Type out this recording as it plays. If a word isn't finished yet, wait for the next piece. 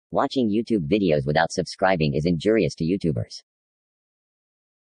Watching YouTube videos without subscribing is injurious to YouTubers.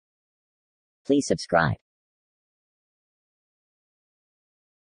 Please subscribe.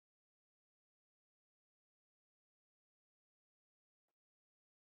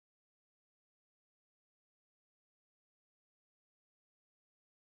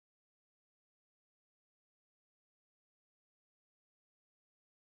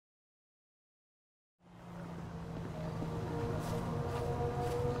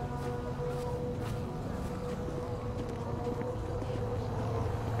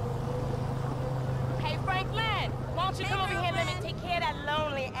 Why don't you come over here and let me take care of that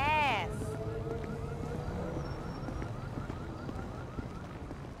lonely ass?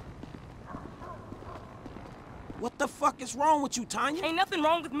 What the fuck is wrong with you, Tonya? Ain't nothing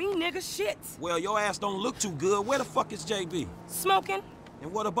wrong with me, nigga. Shit. Well, your ass don't look too good. Where the fuck is JB? Smoking.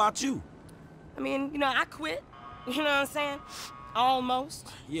 And what about you? I mean, you know, I quit. You know what I'm saying? Almost.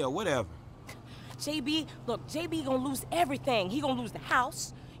 Yeah, whatever. JB, look, JB gonna lose everything. He gonna lose the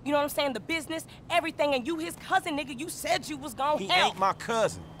house, you know what I'm saying, the business, everything, and you his cousin, nigga. You said you was gonna help. He ain't my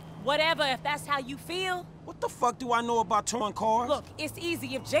cousin. Whatever, if that's how you feel. What the fuck do I know about towing cars? Look, it's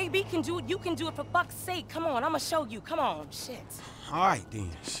easy. If JB can do it, you can do it, for fuck's sake. Come on, I'ma show you. Come on, shit. All right,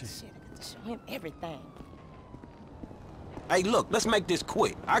 then. Shit, I got to show him everything. Hey, look, let's make this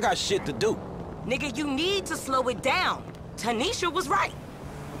quick. I got shit to do. Nigga, you need to slow it down. Tanisha was right.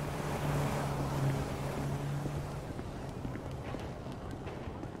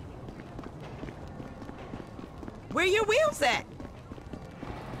 Where your wheels at?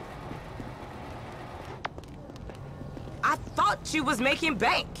 I thought you was making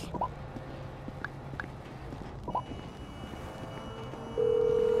bank.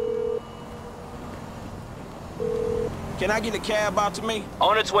 Can I get a cab out to me?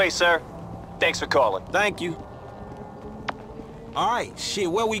 On its way, sir. Thanks for calling. Thank you. All right,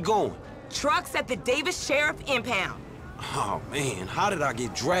 shit, where we going? Trucks at the Davis Sheriff Impound. Oh, man, how did I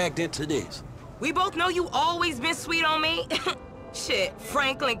get dragged into this? We both know you always been sweet on me. Shit,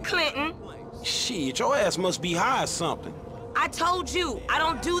 Franklin Clinton. Shit, your ass must be high or something. I told you, I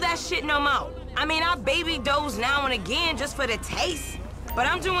don't do that shit no more. I mean, I baby doze now and again just for the taste. But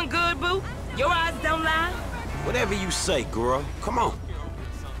I'm doing good, boo. Your eyes don't lie. Whatever you say, girl. Come on.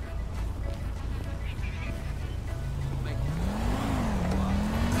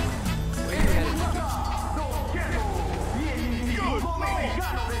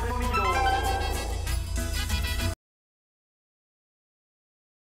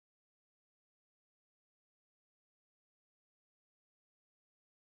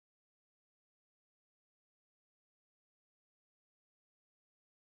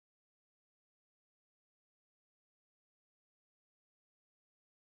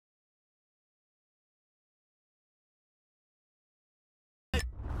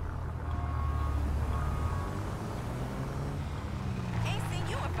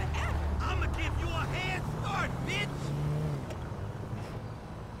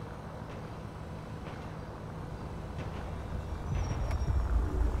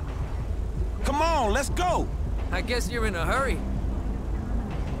 Come on, let's go! I guess you're in a hurry.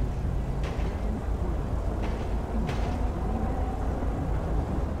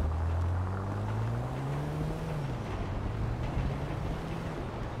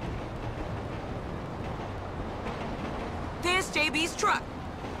 There's JB's truck.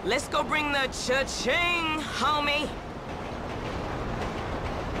 Let's go bring the cha-ching, homie.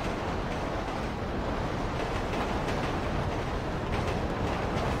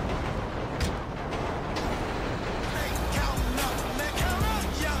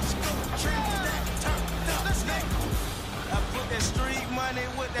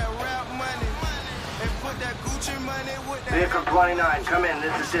 Vehicle 29, come in.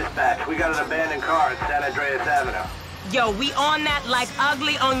 This is dispatch. We got an abandoned car at San Andreas Avenue. Yo, we on that like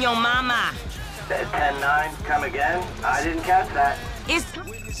ugly on your mama. 10-9, come again? I didn't catch that. It's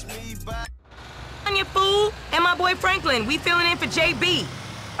on your fool and my boy Franklin. We filling in for JB.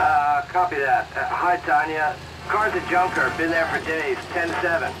 Copy that. Hi, Tonya. Car's a junker. Been there for days.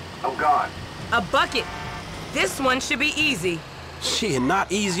 10-7. I'm gone. A bucket. This one should be easy. Shit,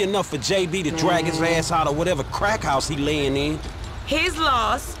 not easy enough for JB to drag his ass out of whatever crack house he laying in. His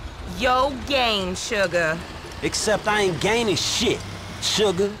loss, your gain, sugar. Except I ain't gaining shit,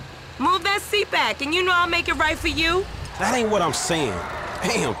 sugar. Move that seat back, and you know I'll make it right for you. That ain't what I'm saying.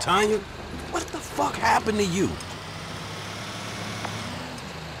 Damn, Tonya, what the fuck happened to you?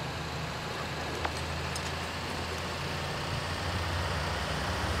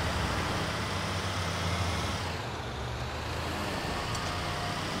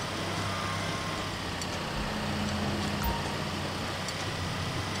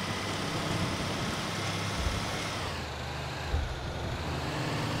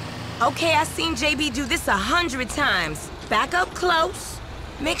 Okay, I seen JB do this 100 times. Back up close.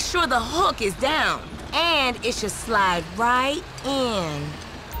 Make sure the hook is down. And it should slide right in.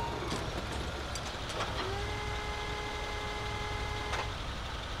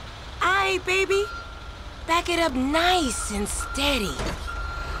 Aight, baby. Back it up nice and steady.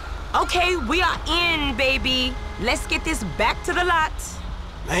 Okay, we are in, baby. Let's get this back to the lot.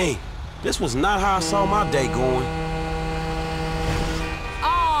 Man, this was not how I saw my day going.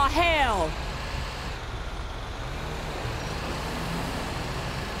 Aw, hell.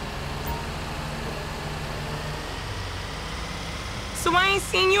 So I ain't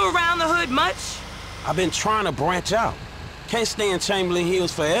seen you around the hood much? I've been trying to branch out. Can't stay in Chamberlain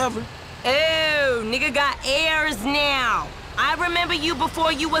Hills forever. Oh, nigga got airs now. I remember you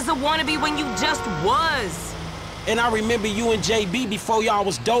before you was a wannabe when you just was. And I remember you and JB before y'all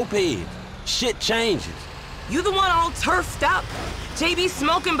was dopeheads. Shit changes. You the one all turfed up. JB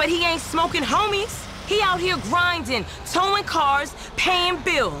smoking, but he ain't smoking homies. He out here grinding, towing cars, paying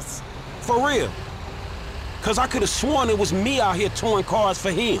bills. For real. Cause I could've sworn it was me out here towing cars for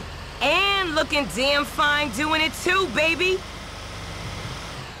him. And looking damn fine doing it too, baby.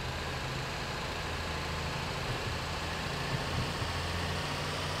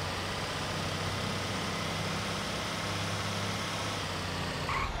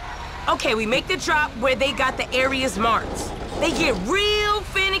 Okay, we make the drop where they got the areas marked. They get real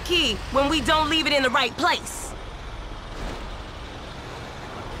finicky when we don't leave it in the right place.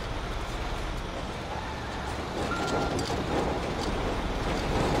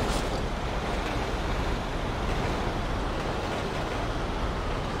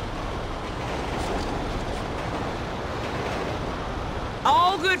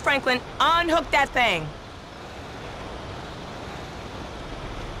 All good, Franklin. Unhook that thing.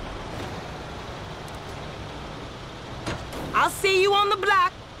 I'll see you on the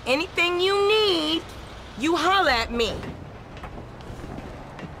block. Anything you need, you holler at me.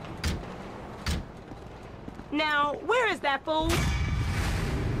 Now, where is that fool?